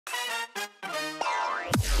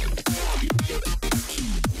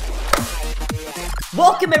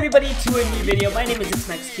Welcome everybody to a new video. My name is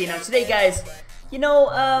ItzMaxK. Now today guys,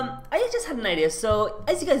 I just had an idea. So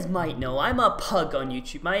as you guys might know, I'm a pug on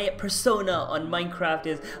YouTube. My persona on Minecraft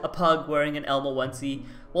is a pug wearing an Elmo onesie.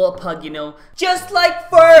 Well, a pug, just like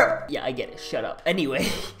fur. Yeah, I get it. Shut up. Anyway,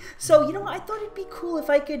 so I thought it'd be cool if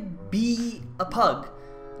I could be a pug.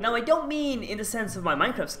 Now I don't mean in the sense of my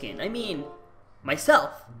Minecraft skin. I mean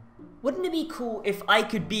myself. Wouldn't it be cool if I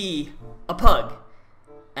could be a pug?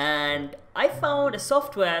 And I found a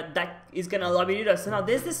software that is gonna allow me to do that. So now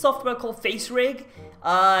there's this software called FaceRig.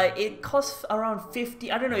 It costs around 50.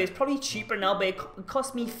 I don't know. It's probably cheaper now, but it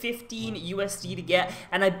cost me 15 USD to get.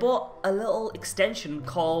 And I bought a little extension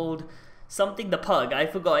called something the pug. I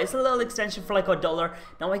forgot. It's a little extension for like $1.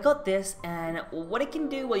 Now I got this, and what it can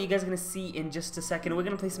do, well, you guys are gonna see in just a second. We're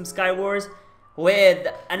gonna play some Sky Wars with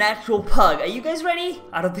an actual pug. Are you guys ready?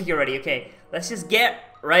 I don't think you're ready. Okay, let's just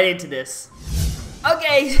get right into this.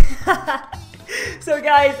 Okay, so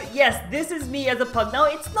guys, yes, this is me as a pug. Now,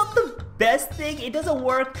 it's not the best thing. It doesn't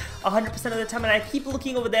work 100% of the time, and I keep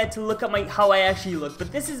looking over there to look at how I actually look.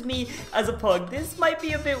 But this is me as a pug. This might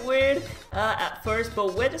be a bit weird at first,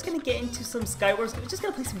 but we're just gonna get into some Sky Wars. We're just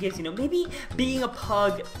gonna play some games, Maybe being a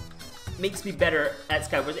pug makes me better at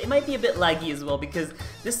Sky Wars. It might be a bit laggy as well because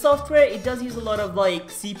this software, it does use a lot of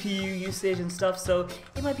like CPU usage and stuff, so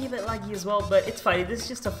it might be a bit laggy as well, but it's fine. This is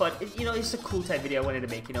just a fun, it's just a cool type video I wanted to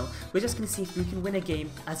make, We're just gonna see if we can win a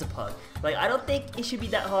game as a pug. Like, I don't think it should be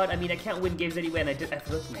that hard. I mean, I can't win games anyway, and I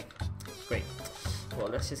forgot to make. Great. Well,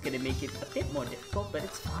 that's just gonna make it a bit more difficult, but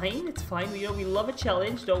it's fine. It's fine. We love a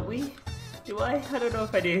challenge, don't we? Do I? I don't know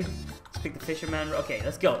if I do. Let's pick the fisherman. Okay,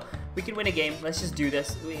 let's go. We can win a game. Let's just do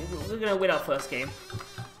this. We're gonna win our first game.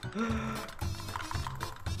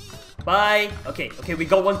 Bye. Okay, we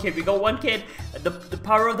got one kid. We got one kid. The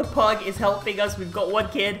power of the pug is helping us. We've got one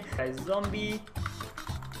kid. Guys, zombie.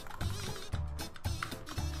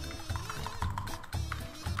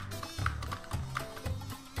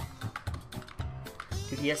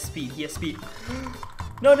 Dude, he has speed. He has speed.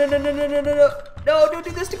 No. No, don't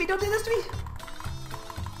do this to me. Don't do this to me.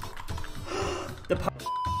 The pug.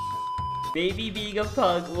 Maybe being a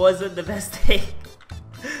pug wasn't the best thing.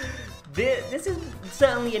 This is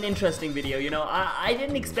certainly an interesting video, I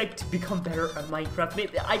didn't expect to become better at Minecraft.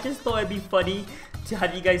 Maybe I just thought it'd be funny to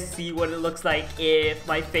have you guys see what it looks like if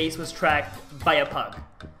my face was tracked by a pug.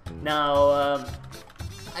 Now,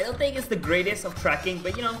 I don't think it's the greatest of tracking,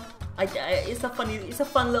 but it's a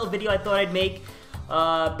fun little video I thought I'd make.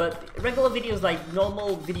 But regular videos, like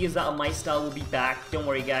normal videos that are my style, will be back. Don't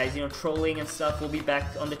worry guys, trolling and stuff will be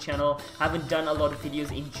back on the channel. I haven't done a lot of videos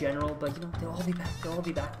in general, but they'll all be back. They'll all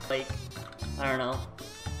be back. Like, I don't know.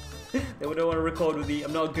 They wouldn't want to record with me.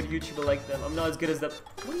 I'm not a good YouTuber like them. I'm not as good as them.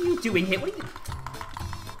 What are you doing here? What are you...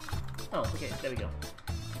 Oh, okay, there we go.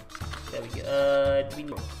 There we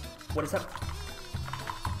go. What is that?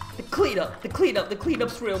 The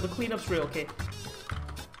cleanup's real, okay.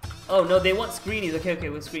 Oh no, they want screenies. Okay,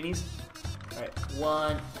 with screenies. Alright,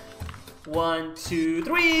 one, 2,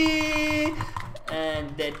 3,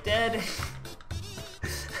 and they're dead.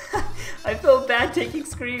 I feel bad taking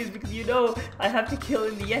screenies because I have to kill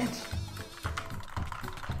in the end.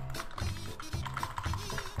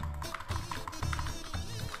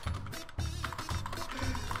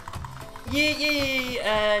 Yeah,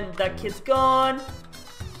 and that kid's gone.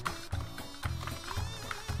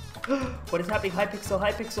 What is happening?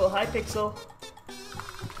 HYPIXEL.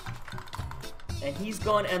 And he's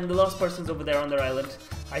gone, and the last person's over there on their island.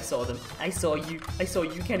 I saw them. I saw you.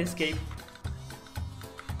 You can't escape.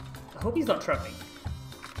 I hope he's not trapping.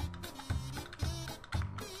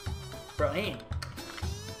 Brian.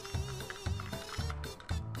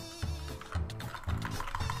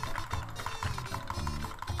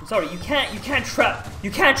 I'm sorry, you can't trap.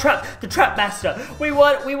 You can't trap the trap master. We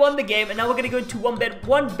won the game, and now we're gonna go into one bed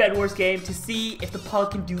wars game to see if the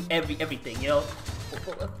pug can do everything.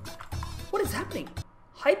 What is happening?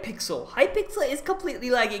 HYPIXEL is completely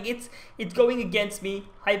lagging. It's going against me.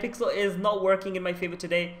 HYPIXEL is not working in my favor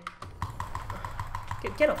today.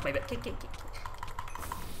 Get off my bed.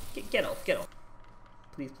 Get off.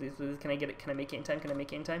 Please. Can I make it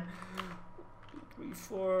in time? 2, 3,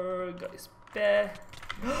 4. Guys, bed.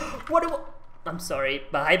 I'm sorry,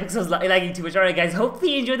 but HYPIXEL's lagging too much. Alright guys,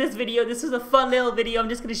 hopefully you enjoyed this video. This was a fun little video. I'm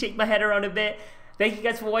just gonna shake my head around a bit. Thank you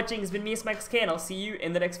guys for watching. It's been me, ItzMaxK, and I'll see you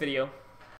in the next video.